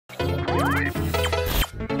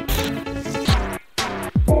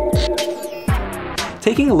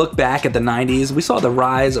Taking a look back at the 90s, we saw the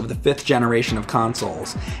rise of the 5th generation of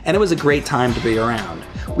consoles, and it was a great time to be around.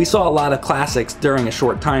 We saw a lot of classics during a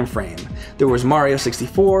short time frame. There was Mario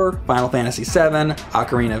 64, Final Fantasy VII,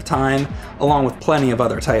 Ocarina of Time, along with plenty of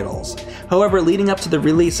other titles. However, leading up to the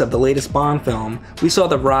release of the latest Bond film, we saw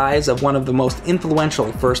the rise of one of the most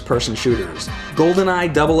influential first-person shooters,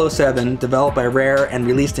 GoldenEye 007, developed by Rare and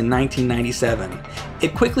released in 1997.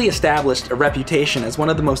 It quickly established a reputation as one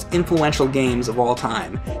of the most influential games of all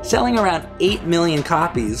time, selling around 8 million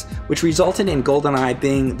copies, which resulted in GoldenEye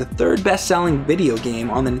being the third best-selling video game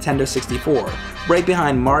on the Nintendo 64, right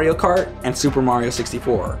behind Mario Kart and Super Mario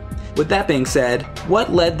 64. With that being said,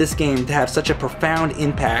 what led this game to have such a profound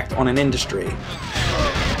impact on an industry?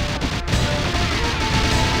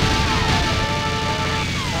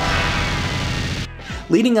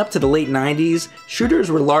 Leading up to the late 90s,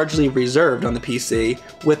 shooters were largely reserved on the PC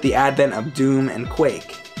with the advent of Doom and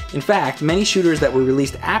Quake. In fact, many shooters that were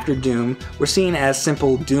released after Doom were seen as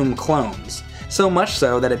simple Doom clones, so much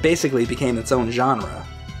so that it basically became its own genre.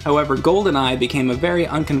 However, GoldenEye became a very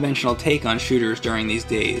unconventional take on shooters during these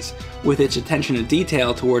days, with its attention to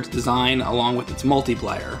detail towards design along with its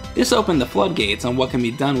multiplayer. This opened the floodgates on what can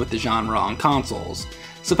be done with the genre on consoles.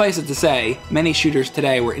 Suffice it to say, many shooters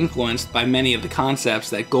today were influenced by many of the concepts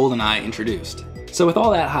that GoldenEye introduced. So with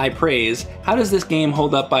all that high praise, how does this game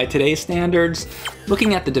hold up by today's standards?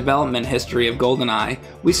 Looking at the development history of GoldenEye,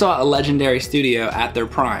 we saw a legendary studio at their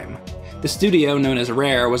prime. The studio, known as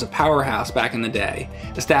Rare, was a powerhouse back in the day.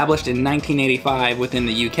 Established in 1985 within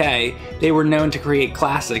the UK, they were known to create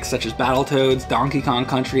classics such as Battletoads, Donkey Kong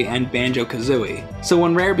Country, and Banjo-Kazooie. So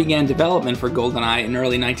when Rare began development for GoldenEye in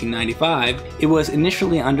early 1995, it was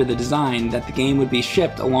initially under the design that the game would be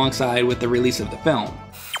shipped alongside with the release of the film.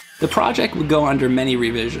 The project would go under many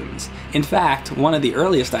revisions. In fact, one of the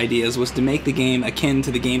earliest ideas was to make the game akin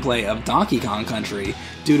to the gameplay of Donkey Kong Country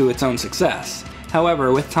due to its own success.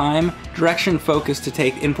 However, with time, direction focused to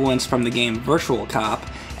take influence from the game Virtual Cop,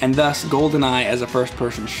 and thus GoldenEye as a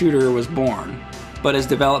first-person shooter was born. But as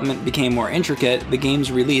development became more intricate, the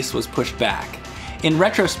game's release was pushed back. In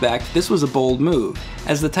retrospect, this was a bold move,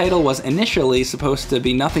 as the title was initially supposed to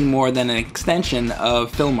be nothing more than an extension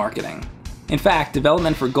of film marketing. In fact,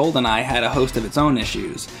 development for GoldenEye had a host of its own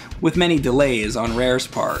issues, with many delays on Rare's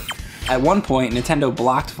part. At one point, Nintendo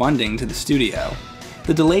blocked funding to the studio.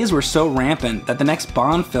 The delays were so rampant that the next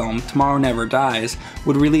Bond film, Tomorrow Never Dies,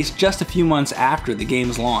 would release just a few months after the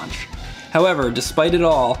game's launch. However, despite it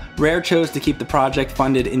all, Rare chose to keep the project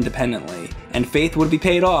funded independently, and faith would be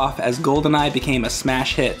paid off as GoldenEye became a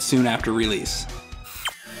smash hit soon after release.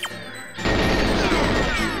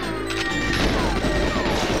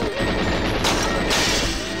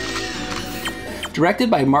 Directed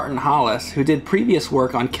by Martin Hollis, who did previous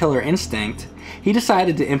work on Killer Instinct, he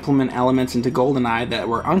decided to implement elements into GoldenEye that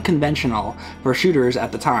were unconventional for shooters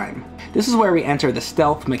at the time. This is where we enter the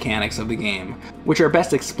stealth mechanics of the game, which are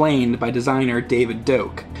best explained by designer David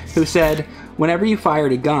Doak, who said, whenever you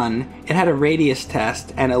fired a gun, it had a radius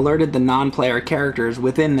test and alerted the non-player characters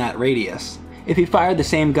within that radius. If you fired the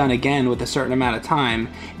same gun again with a certain amount of time,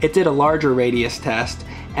 it did a larger radius test,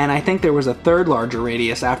 and I think there was a third larger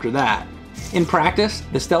radius after that. In practice,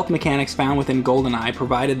 the stealth mechanics found within GoldenEye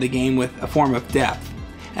provided the game with a form of depth,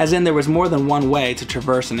 as in there was more than one way to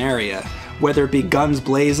traverse an area, whether it be guns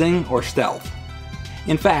blazing or stealth.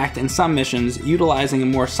 In fact, in some missions, utilizing a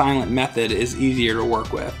more silent method is easier to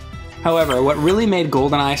work with. However, what really made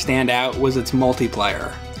GoldenEye stand out was its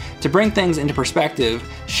multiplayer. To bring things into perspective,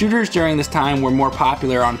 shooters during this time were more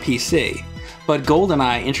popular on PC, but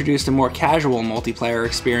GoldenEye introduced a more casual multiplayer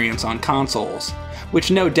experience on consoles, which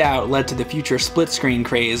no doubt led to the future split-screen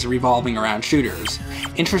craze revolving around shooters.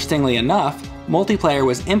 Interestingly enough, multiplayer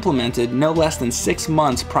was implemented no less than 6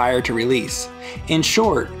 months prior to release. In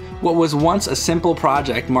short, what was once a simple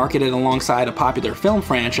project marketed alongside a popular film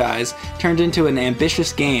franchise turned into an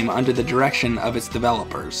ambitious game under the direction of its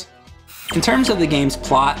developers. In terms of the game's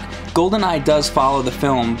plot, GoldenEye does follow the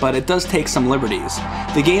film, but it does take some liberties.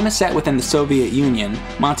 The game is set within the Soviet Union,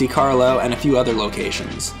 Monte Carlo, and a few other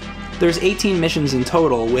locations. There's 18 missions in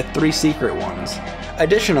total, with 3 secret ones.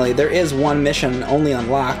 Additionally, there is one mission only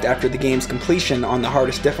unlocked after the game's completion on the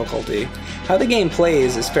hardest difficulty. How the game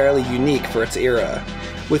plays is fairly unique for its era,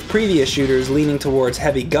 with previous shooters leaning towards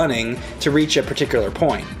heavy gunning to reach a particular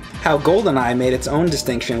point. How GoldenEye made its own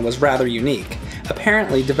distinction was rather unique.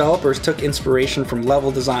 Apparently, developers took inspiration from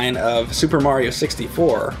level design of Super Mario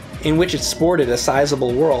 64, in which it sported a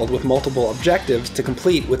sizable world with multiple objectives to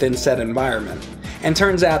complete within said environment. And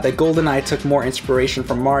turns out that GoldenEye took more inspiration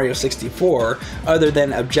from Mario 64 other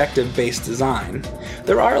than objective-based design.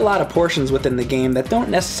 There are a lot of portions within the game that don't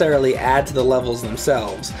necessarily add to the levels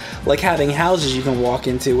themselves, like having houses you can walk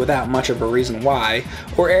into without much of a reason why,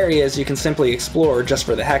 or areas you can simply explore just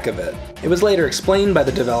for the heck of it. It was later explained by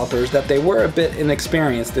the developers that they were a bit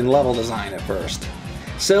inexperienced in level design at first.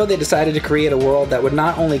 So they decided to create a world that would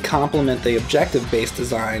not only complement the objective-based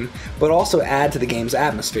design, but also add to the game's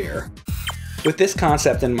atmosphere. With this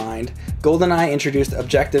concept in mind, GoldenEye introduced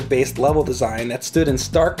objective-based level design that stood in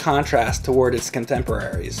stark contrast toward its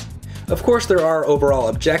contemporaries. Of course, there are overall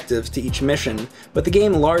objectives to each mission, but the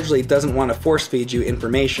game largely doesn't want to force-feed you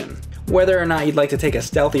information. Whether or not you'd like to take a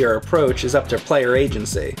stealthier approach is up to player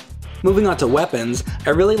agency. Moving on to weapons,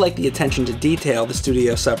 I really like the attention to detail the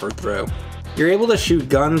studio suffered through. You're able to shoot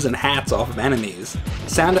guns and hats off of enemies.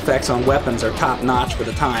 Sound effects on weapons are top-notch for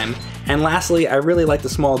the time, and lastly, I really like the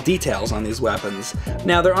small details on these weapons.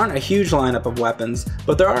 Now, there aren't a huge lineup of weapons,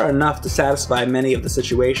 but there are enough to satisfy many of the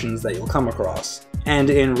situations that you'll come across. And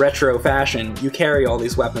in retro fashion, you carry all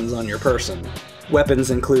these weapons on your person.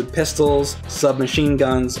 Weapons include pistols, submachine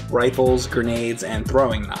guns, rifles, grenades, and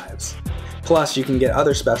throwing knives. Plus, you can get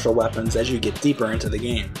other special weapons as you get deeper into the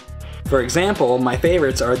game. For example, my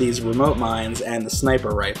favorites are these remote mines and the sniper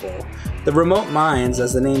rifle. The remote mines,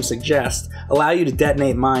 as the name suggests, allow you to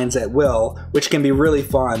detonate mines at will, which can be really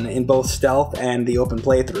fun in both stealth and the open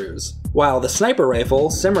playthroughs. While the sniper rifle,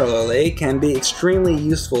 similarly, can be extremely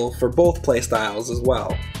useful for both playstyles as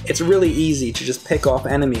well. It's really easy to just pick off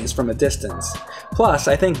enemies from a distance. Plus,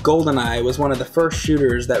 I think GoldenEye was one of the first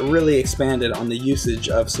shooters that really expanded on the usage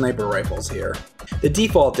of sniper rifles here. The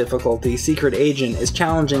default difficulty, Secret Agent, is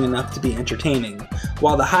challenging enough to be entertaining,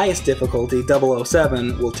 while the highest difficulty,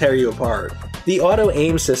 007, will tear you apart. The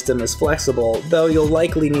auto-aim system is flexible, though you'll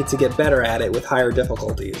likely need to get better at it with higher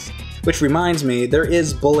difficulties. Which reminds me, there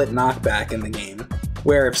is bullet knockback in the game,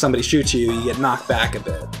 where if somebody shoots you, you get knocked back a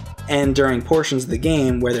bit. And during portions of the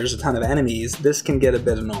game where there's a ton of enemies, this can get a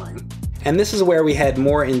bit annoying. And this is where we head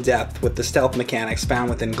more in depth with the stealth mechanics found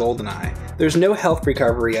within GoldenEye. There's no health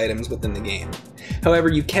recovery items within the game. However,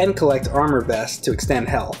 you can collect armor vests to extend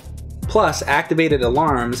health. Plus, activated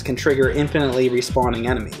alarms can trigger infinitely respawning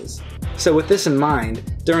enemies. So with this in mind,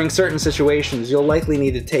 during certain situations you'll likely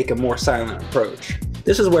need to take a more silent approach.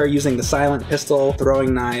 This is where using the silent pistol,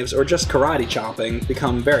 throwing knives, or just karate chopping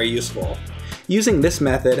become very useful. Using this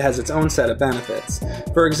method has its own set of benefits.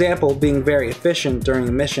 For example, being very efficient during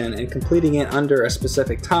a mission and completing it under a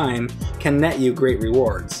specific time can net you great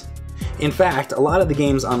rewards. In fact, a lot of the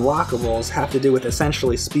game's unlockables have to do with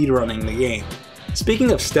essentially speedrunning the game.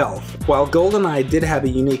 Speaking of stealth, while GoldenEye did have a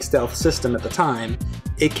unique stealth system at the time,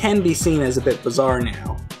 it can be seen as a bit bizarre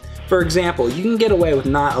now. For example, you can get away with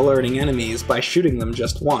not alerting enemies by shooting them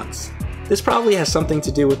just once. This probably has something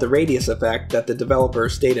to do with the radius effect that the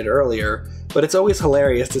developers stated earlier, but it's always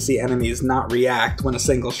hilarious to see enemies not react when a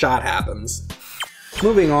single shot happens.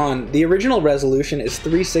 Moving on, the original resolution is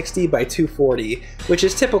 360 by 240, which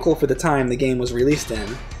is typical for the time the game was released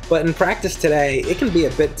in, but in practice today, it can be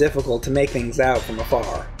a bit difficult to make things out from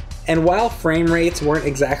afar. And while frame rates weren't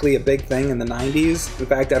exactly a big thing in the 90s, in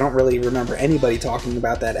fact I don't really remember anybody talking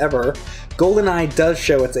about that ever, GoldenEye does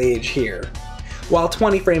show its age here. While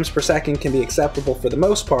 20 frames per second can be acceptable for the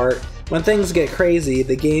most part, when things get crazy,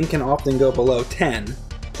 the game can often go below 10.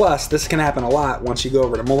 Plus, this can happen a lot once you go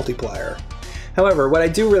over to multiplayer. However, what I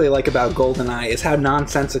do really like about GoldenEye is how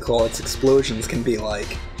nonsensical its explosions can be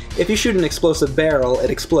like. If you shoot an explosive barrel, it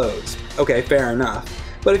explodes. Okay, fair enough.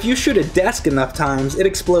 But if you shoot a desk enough times, it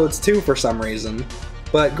explodes too for some reason.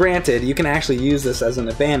 But granted, you can actually use this as an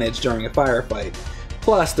advantage during a firefight.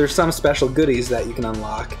 Plus, there's some special goodies that you can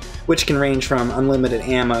unlock, which can range from unlimited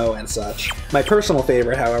ammo and such. My personal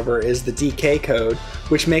favorite, however, is the DK code,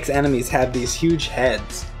 which makes enemies have these huge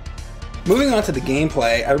heads. Moving on to the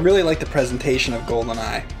gameplay, I really like the presentation of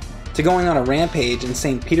GoldenEye. To going on a rampage in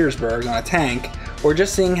St. Petersburg on a tank, or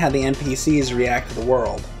just seeing how the NPCs react to the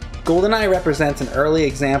world. GoldenEye represents an early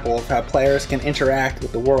example of how players can interact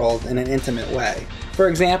with the world in an intimate way. For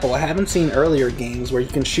example, I haven't seen earlier games where you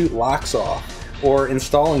can shoot locks off, or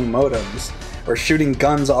installing modems, or shooting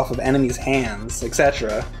guns off of enemies' hands,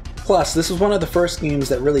 etc. Plus, this was one of the first games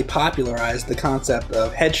that really popularized the concept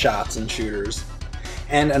of headshots in shooters.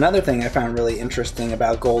 And another thing I found really interesting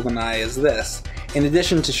about GoldenEye is this. In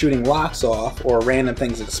addition to shooting locks off, or random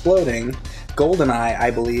things exploding, GoldenEye,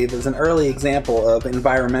 I believe, is an early example of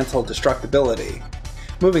environmental destructibility.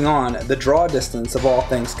 Moving on, the draw distance of all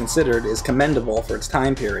things considered is commendable for its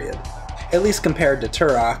time period, at least compared to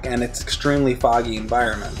Turok and its extremely foggy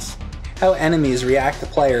environments. How enemies react to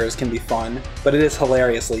players can be fun, but it is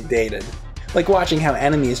hilariously dated. like watching how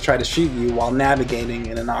enemies try to shoot you while navigating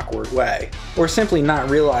in an awkward way, or simply not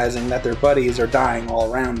realizing that their buddies are dying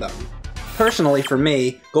all around them. Personally for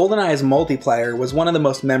me, GoldenEye's multiplayer was one of the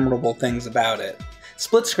most memorable things about it.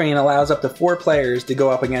 Split screen allows up to 4 players to go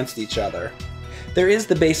up against each other. There is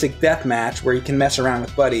the basic deathmatch where you can mess around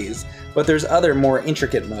with buddies, but there's other more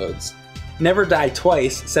intricate modes. Never Die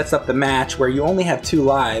Twice sets up the match where you only have 2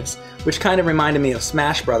 lives, which kind of reminded me of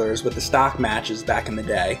Smash Brothers with the stock matches back in the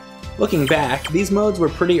day. Looking back, these modes were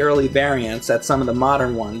pretty early variants at some of the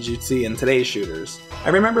modern ones you'd see in today's shooters. I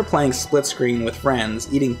remember playing split screen with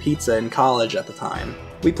friends, eating pizza in college at the time.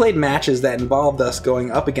 We played matches that involved us going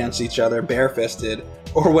up against each other barefisted,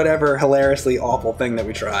 or whatever hilariously awful thing that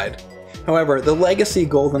we tried. However, the legacy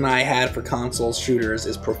GoldenEye had for consoles shooters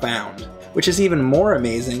is profound, which is even more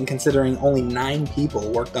amazing considering only 9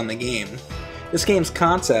 people worked on the game. This game's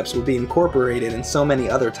concepts would be incorporated in so many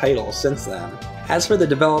other titles since then. As for the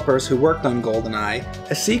developers who worked on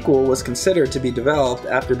GoldenEye, a sequel was considered to be developed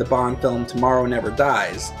after the Bond film Tomorrow Never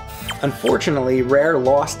Dies. Unfortunately, Rare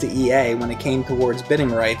lost to EA when it came towards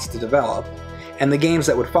bidding rights to develop, and the games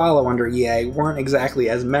that would follow under EA weren't exactly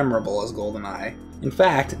as memorable as GoldenEye. In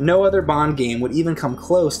fact, no other Bond game would even come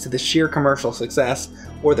close to the sheer commercial success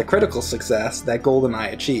or the critical success that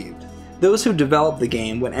GoldenEye achieved. Those who developed the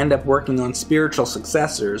game would end up working on spiritual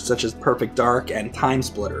successors such as Perfect Dark and Time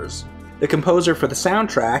Splitters. The composer for the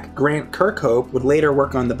soundtrack, Grant Kirkhope, would later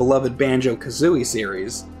work on the beloved Banjo-Kazooie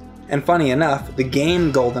series. And funny enough, the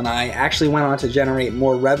game GoldenEye actually went on to generate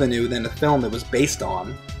more revenue than the film it was based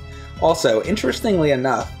on. Also, interestingly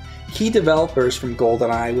enough, key developers from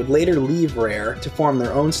GoldenEye would later leave Rare to form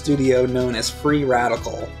their own studio known as Free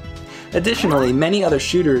Radical. Additionally, many other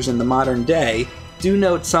shooters in the modern day do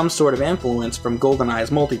note some sort of influence from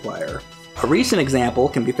GoldenEye's multiplayer. A recent example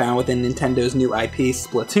can be found within Nintendo's new IP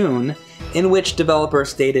Splatoon, in which developers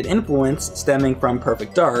stated influence stemming from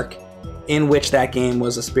Perfect Dark, in which that game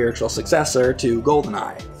was a spiritual successor to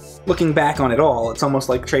GoldenEye. Looking back on it all, it's almost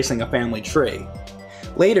like tracing a family tree.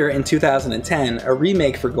 Later, in 2010, a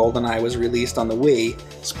remake for GoldenEye was released on the Wii,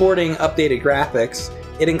 sporting updated graphics.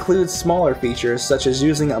 It includes smaller features such as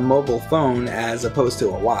using a mobile phone as opposed to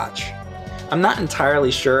a watch. I'm not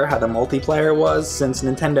entirely sure how the multiplayer was since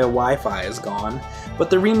Nintendo Wi-Fi is gone, but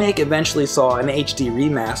the remake eventually saw an HD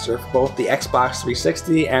remaster for both the Xbox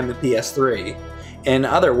 360 and the PS3. In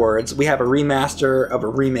other words, we have a remaster of a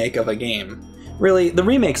remake of a game. Really, the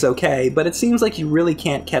remake's okay, but it seems like you really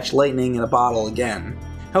can't catch lightning in a bottle again.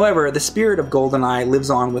 However, the spirit of GoldenEye lives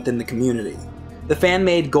on within the community. The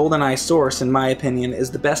fan-made GoldenEye source, in my opinion,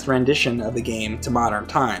 is the best rendition of the game to modern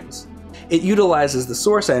times. It utilizes the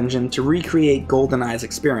source engine to recreate GoldenEye's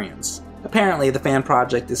experience. Apparently, the fan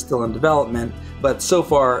project is still in development, but so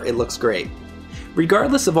far it looks great.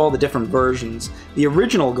 Regardless of all the different versions, the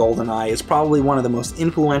original GoldenEye is probably one of the most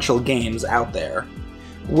influential games out there.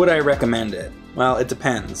 Would I recommend it? Well, it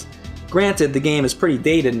depends. Granted, the game is pretty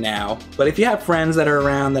dated now, but if you have friends that are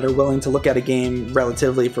around that are willing to look at a game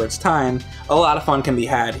relatively for its time, a lot of fun can be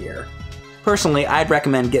had here. Personally, I'd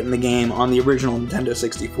recommend getting the game on the original Nintendo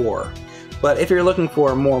 64. But if you're looking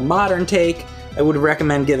for a more modern take, I would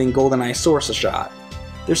recommend giving GoldenEye Source a shot.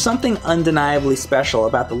 There's something undeniably special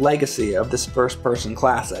about the legacy of this first-person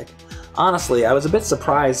classic. Honestly, I was a bit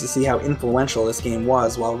surprised to see how influential this game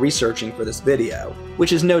was while researching for this video,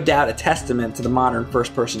 which is no doubt a testament to the modern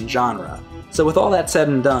first-person genre. So with all that said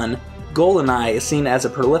and done, GoldenEye is seen as a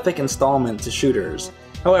prolific installment to shooters.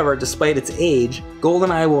 However, despite its age,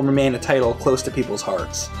 GoldenEye will remain a title close to people's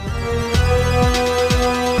hearts.